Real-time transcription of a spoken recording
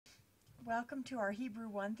Welcome to our Hebrew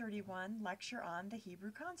 131 lecture on the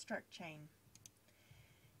Hebrew construct chain.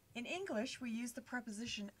 In English, we use the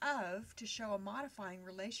preposition of to show a modifying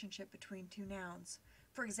relationship between two nouns.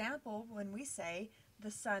 For example, when we say the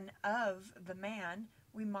son of the man,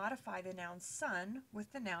 we modify the noun son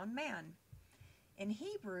with the noun man. In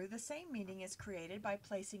Hebrew, the same meaning is created by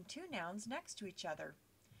placing two nouns next to each other.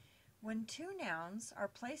 When two nouns are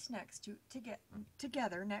placed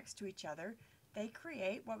together next to each other, they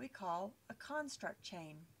create what we call a construct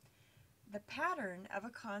chain. The pattern of a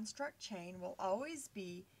construct chain will always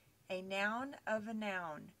be a noun of a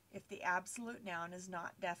noun if the absolute noun is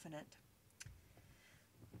not definite.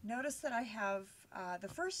 Notice that I have the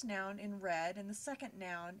first noun in red and the second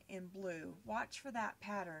noun in blue. Watch for that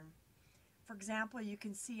pattern. For example, you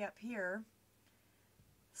can see up here,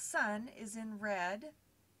 son is in red,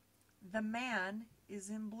 the man is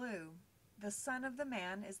in blue. The son of the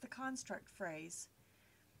man is the construct phrase.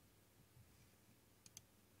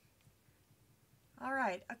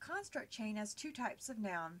 Alright, a construct chain has two types of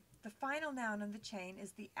noun. The final noun in the chain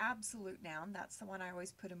is the absolute noun, that's the one I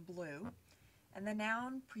always put in blue, and the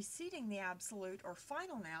noun preceding the absolute or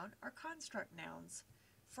final noun are construct nouns.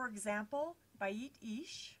 For example, bayit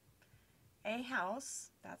ish, a house,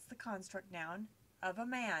 that's the construct noun, of a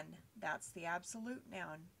man, that's the absolute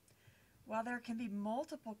noun. While there can be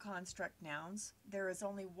multiple construct nouns, there is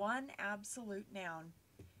only one absolute noun,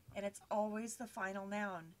 and it's always the final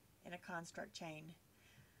noun in a construct chain.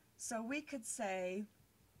 So we could say,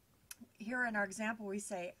 here in our example we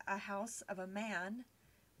say a house of a man.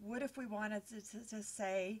 What if we wanted to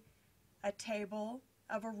say a table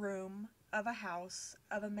of a room of a house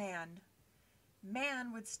of a man?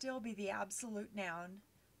 Man would still be the absolute noun.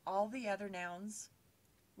 All the other nouns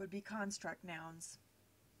would be construct nouns.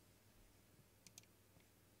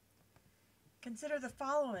 Consider the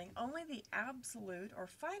following. Only the absolute or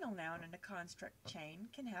final noun in a construct chain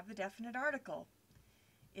can have the definite article.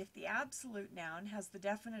 If the absolute noun has the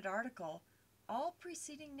definite article, all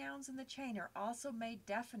preceding nouns in the chain are also made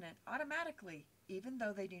definite automatically, even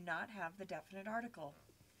though they do not have the definite article.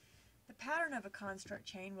 The pattern of a construct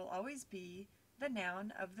chain will always be the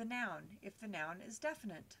noun of the noun, if the noun is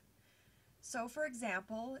definite. So, for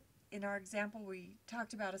example, in our example we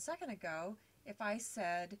talked about a second ago, if I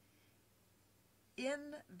said,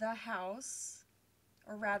 in the house,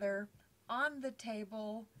 or rather, on the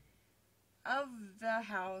table of the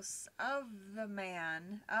house of the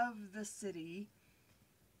man of the city,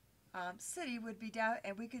 city would be,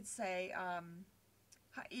 and we could say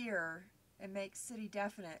ha'ir and make city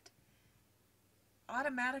definite.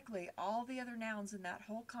 Automatically, all the other nouns in that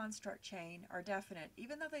whole construct chain are definite,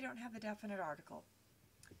 even though they don't have the definite article.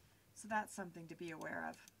 So that's something to be aware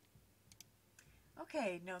of.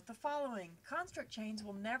 Okay, note the following. Construct chains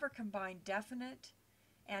will never combine definite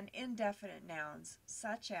and indefinite nouns,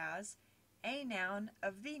 such as a noun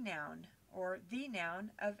of the noun or the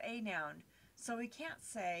noun of a noun. So we can't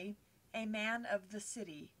say a man of the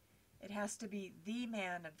city. It has to be the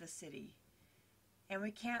man of the city. And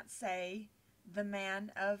we can't say the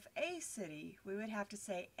man of a city. We would have to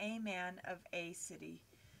say a man of a city.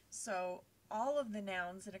 So all of the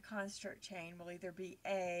nouns in a construct chain will either be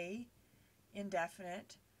a,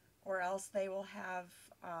 indefinite, or else they will have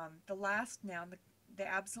the last noun, the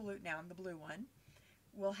absolute noun, the blue one,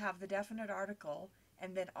 will have the definite article,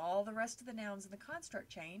 and then all the rest of the nouns in the construct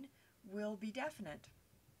chain will be definite,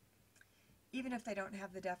 even if they don't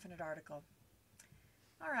have the definite article.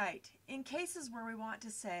 Alright, in cases where we want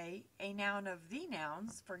to say a noun of the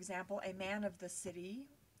nouns, for example, a man of the city,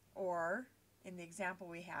 or, in the example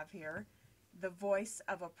we have here, the voice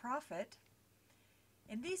of a prophet,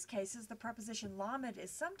 in these cases, the preposition lamed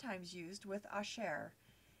is sometimes used with asher,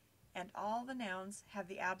 and all the nouns have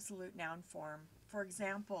the absolute noun form. For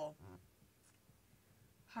example,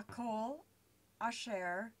 hakol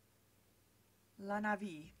asher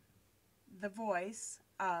lanavi, the voice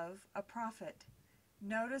of a prophet.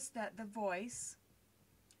 Notice that the voice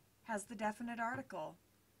has the definite article,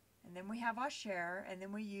 and then we have asher, and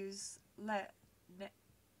then we use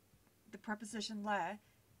the preposition le,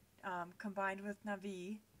 combined with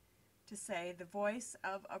navi to say the voice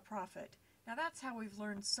of a prophet. Now that's how we've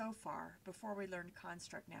learned so far before we learned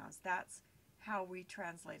construct nouns. That's how we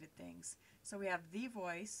translated things. So we have the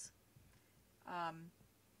voice,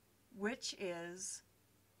 which is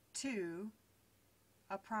to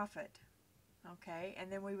a prophet. Okay,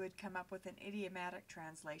 and then we would come up with an idiomatic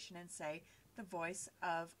translation and say the voice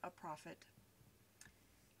of a prophet.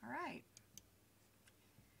 Alright.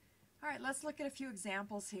 Alright, let's look at a few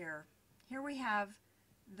examples here. Here we have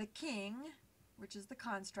the king, which is the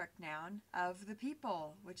construct noun, of the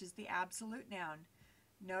people, which is the absolute noun.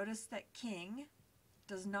 Notice that king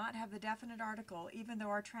does not have the definite article, even though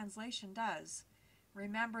our translation does.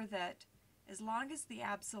 Remember that as long as the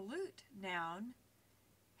absolute noun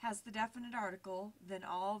has the definite article, then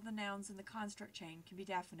all the nouns in the construct chain can be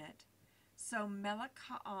definite. So Melech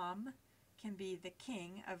Ha'am can be the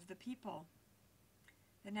king of the people.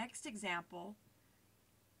 The next example,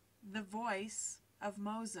 the voice of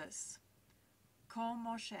Moses, Kol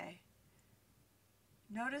Moshe.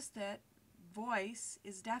 Notice that voice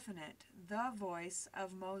is definite, the voice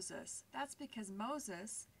of Moses. That's because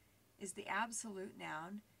Moses is the absolute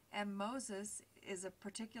noun, and Moses is a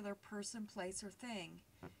particular person, place, or thing.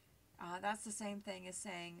 That's the same thing as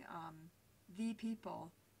saying the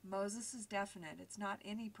people. Moses is definite. It's not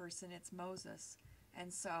any person, it's Moses.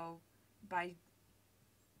 And so by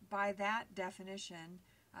that definition,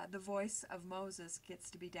 the voice of Moses gets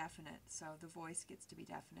to be definite. So the voice gets to be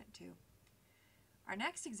definite too. Our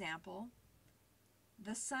next example,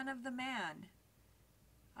 the son of the man,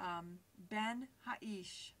 Ben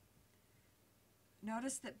Haish.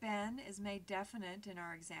 Notice that Ben is made definite in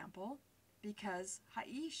our example because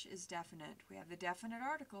Haish is definite. We have the definite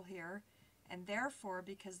article here, and therefore,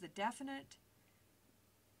 because the definite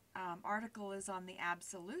article is on the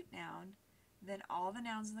absolute noun, then all the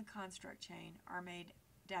nouns in the construct chain are made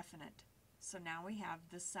definite. So now we have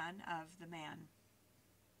the son of the man.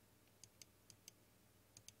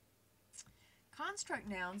 Construct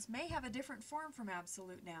nouns may have a different form from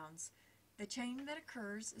absolute nouns. The change that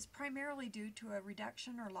occurs is primarily due to a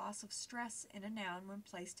reduction or loss of stress in a noun when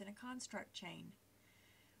placed in a construct chain.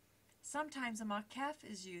 Sometimes a makef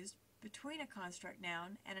is used between a construct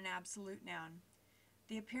noun and an absolute noun.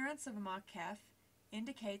 The appearance of a makef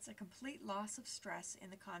indicates a complete loss of stress in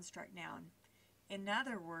the construct noun. In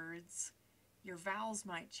other words, your vowels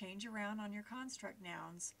might change around on your construct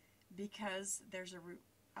nouns because there's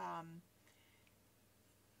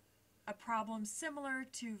a problem similar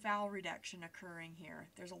to vowel reduction occurring here.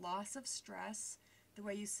 There's a loss of stress. The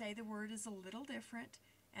way you say the word is a little different,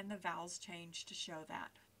 and the vowels change to show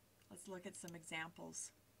that. Let's look at some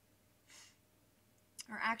examples.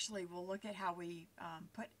 Or actually, we'll look at how we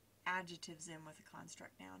put adjectives in with a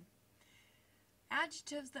construct noun.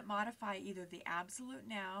 Adjectives that modify either the absolute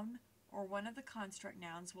noun or one of the construct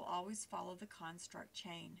nouns will always follow the construct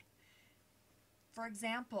chain. For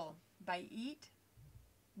example, Bayit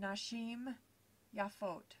Nashim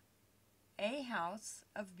Yafot, a house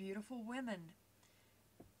of beautiful women.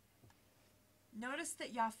 Notice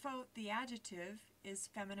that Yafot, the adjective, is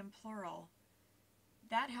feminine plural.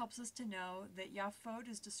 That helps us to know that Yafot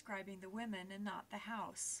is describing the women and not the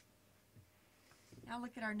house. Now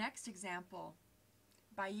look at our next example.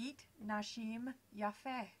 Bayit Nashim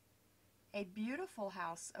Yafeh, a beautiful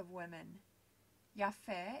house of women.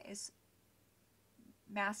 Yafeh is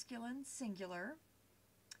masculine singular,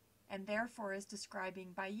 and therefore is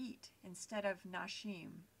describing Bayit instead of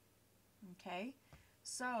Nashim. Okay?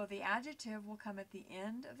 So the adjective will come at the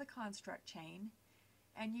end of the construct chain,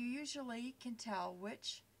 and you usually can tell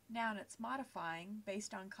which noun it's modifying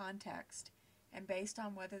based on context and based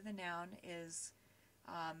on whether the noun is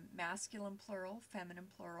masculine plural, feminine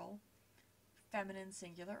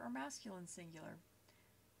singular, or masculine singular.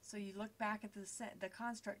 So you look back at the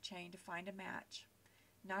construct chain to find a match.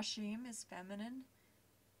 Nashim is feminine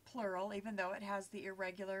plural, even though it has the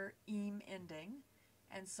irregular im ending,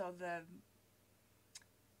 and so the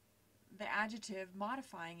adjective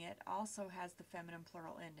modifying it also has the feminine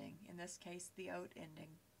plural ending, in this case the oat ending.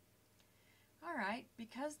 Alright,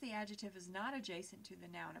 because the adjective is not adjacent to the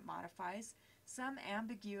noun it modifies, some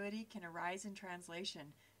ambiguity can arise in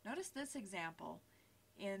translation. Notice this example.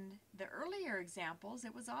 In the earlier examples,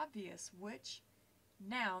 it was obvious which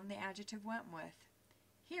noun the adjective went with.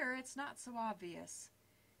 Here, it's not so obvious.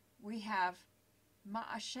 We have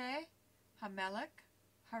Ma'aseh Hamelech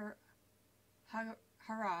Hara.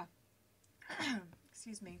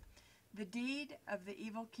 Excuse me. The deed of the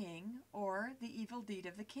evil king, or the evil deed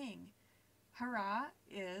of the king. Hara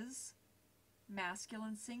is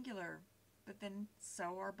masculine singular, but then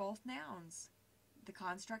so are both nouns. The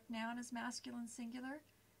construct noun is masculine singular.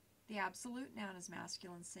 The absolute noun is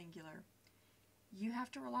masculine singular. You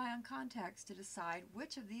have to rely on context to decide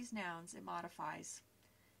which of these nouns it modifies.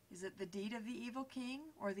 Is it the deed of the evil king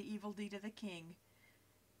or the evil deed of the king?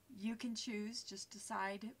 You can choose, just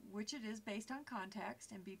decide which it is based on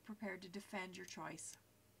context and be prepared to defend your choice.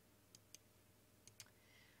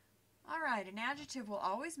 Alright, an adjective will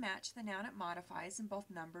always match the noun it modifies in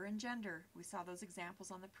both number and gender. We saw those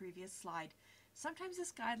examples on the previous slide. Sometimes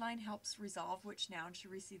this guideline helps resolve which noun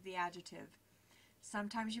should receive the adjective.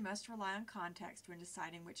 Sometimes you must rely on context when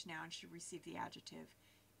deciding which noun should receive the adjective.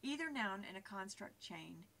 Either noun in a construct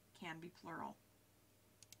chain can be plural.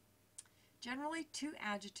 Generally, two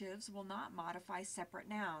adjectives will not modify separate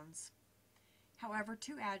nouns. However,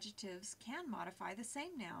 two adjectives can modify the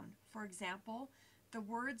same noun. For example, the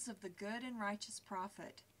words of the good and righteous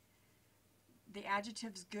prophet. The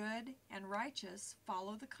adjectives good and righteous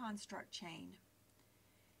follow the construct chain,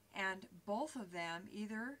 and both of them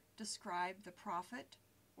either describe the prophet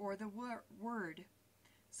or the word.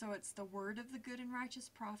 So it's the word of the good and righteous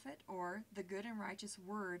prophet or the good and righteous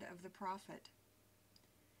word of the prophet.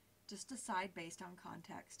 Just decide based on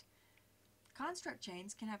context. Construct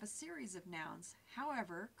chains can have a series of nouns.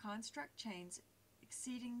 However, construct chains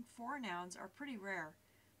exceeding 4 nouns are pretty rare.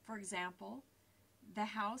 For example, the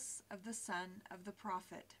house of the son of the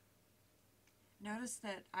prophet. Notice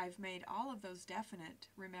that I've made all of those definite.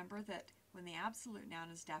 Remember that when the absolute noun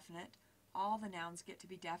is definite, all the nouns get to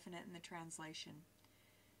be definite in the translation.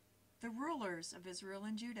 The rulers of Israel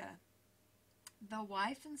and Judah. The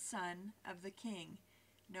wife and son of the king.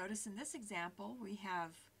 Notice in this example we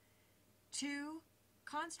have 2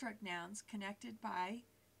 construct nouns connected by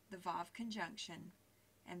the Vav conjunction,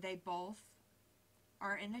 and they both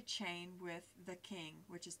are in a chain with the king,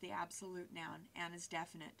 which is the absolute noun and is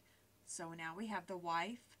definite. So now we have the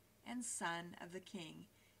wife and son of the king.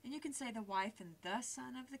 And you can say the wife and the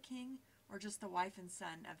son of the king, or just the wife and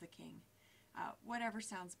son of the king. Whatever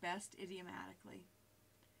sounds best idiomatically.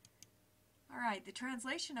 Alright, the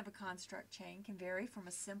translation of a construct chain can vary from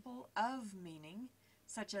a simple of meaning,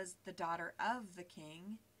 such as the daughter of the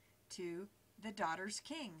king, to the daughter's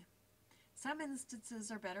king. Some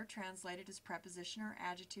instances are better translated as preposition or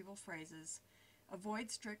adjectival phrases.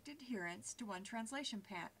 Avoid strict adherence to one translation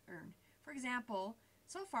pattern. For example,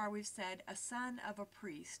 so far we've said a son of a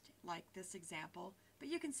priest, like this example, but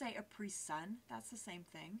you can say a priest's son, that's the same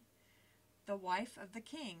thing. The wife of the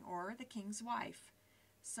king, or the king's wife.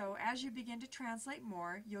 So as you begin to translate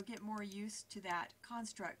more, you'll get more used to that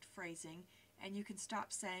construct phrasing, and you can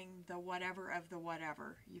stop saying the whatever of the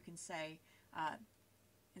whatever. You can say,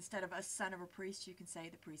 instead of a son of a priest, you can say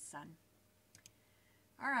the priest's son.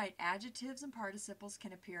 Alright, adjectives and participles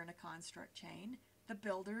can appear in a construct chain. The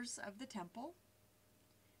builders of the temple.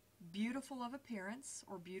 Beautiful of appearance,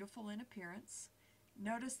 or beautiful in appearance.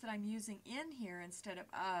 Notice that I'm using in here instead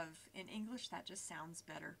of. In English, that just sounds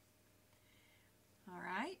better.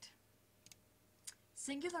 Alright.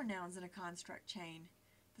 Singular nouns in a construct chain.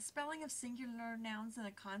 The spelling of singular nouns in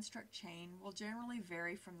a construct chain will generally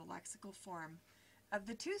vary from the lexical form. Of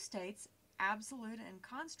the 2 states, absolute and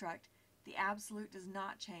construct, the absolute does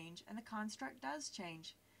not change and the construct does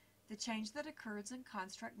change. The change that occurs in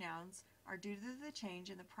construct nouns are due to the change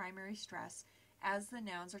in the primary stress as the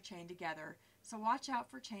nouns are chained together. So watch out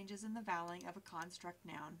for changes in the vowel of a construct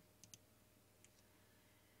noun.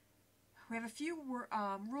 We have a few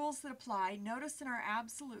rules that apply. Notice in our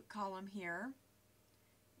absolute column here,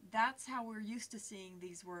 that's how we're used to seeing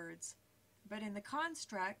these words. But in the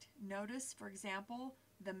construct, notice, for example,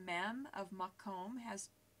 the mem of makom has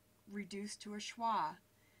reduced to a schwa.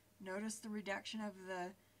 Notice the reduction of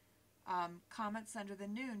the comments under the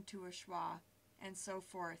noon to a schwa, and so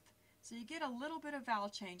forth. So you get a little bit of vowel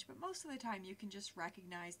change, but most of the time you can just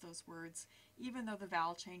recognize those words, even though the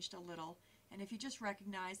vowel changed a little. And if you just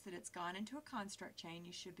recognize that it's gone into a construct chain,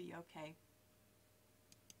 you should be okay.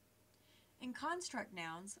 In construct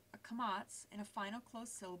nouns, a kamatz in a final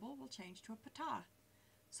closed syllable will change to a patah.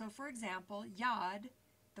 So for example, yad,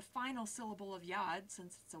 the final syllable of yad,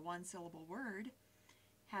 since it's a 1-syllable word,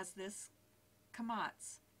 has this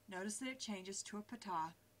kamatz. Notice that it changes to a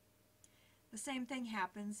patah. The same thing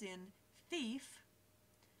happens in thief,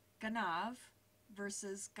 ganav,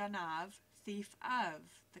 versus ganav, thief of.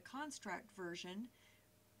 The construct version,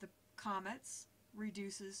 the kamatz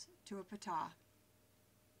reduces to a patah.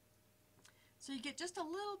 So you get just a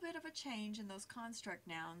little bit of a change in those construct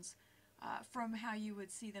nouns from how you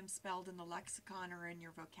would see them spelled in the lexicon or in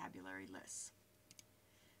your vocabulary lists.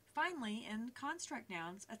 Finally, in construct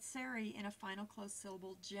nouns, a tseri in a final closed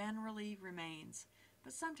syllable generally remains,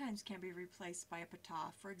 but sometimes can be replaced by a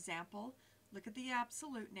patah. For example, look at the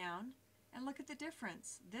absolute noun and look at the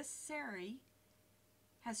difference. This tseri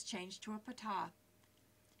has changed to a patah.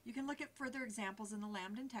 You can look at further examples in the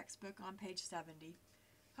Lamdan textbook on page 70.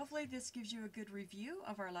 Hopefully this gives you a good review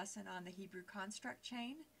of our lesson on the Hebrew construct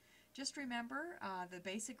chain. Just remember the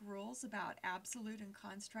basic rules about absolute and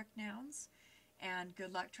construct nouns, and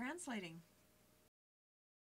good luck translating.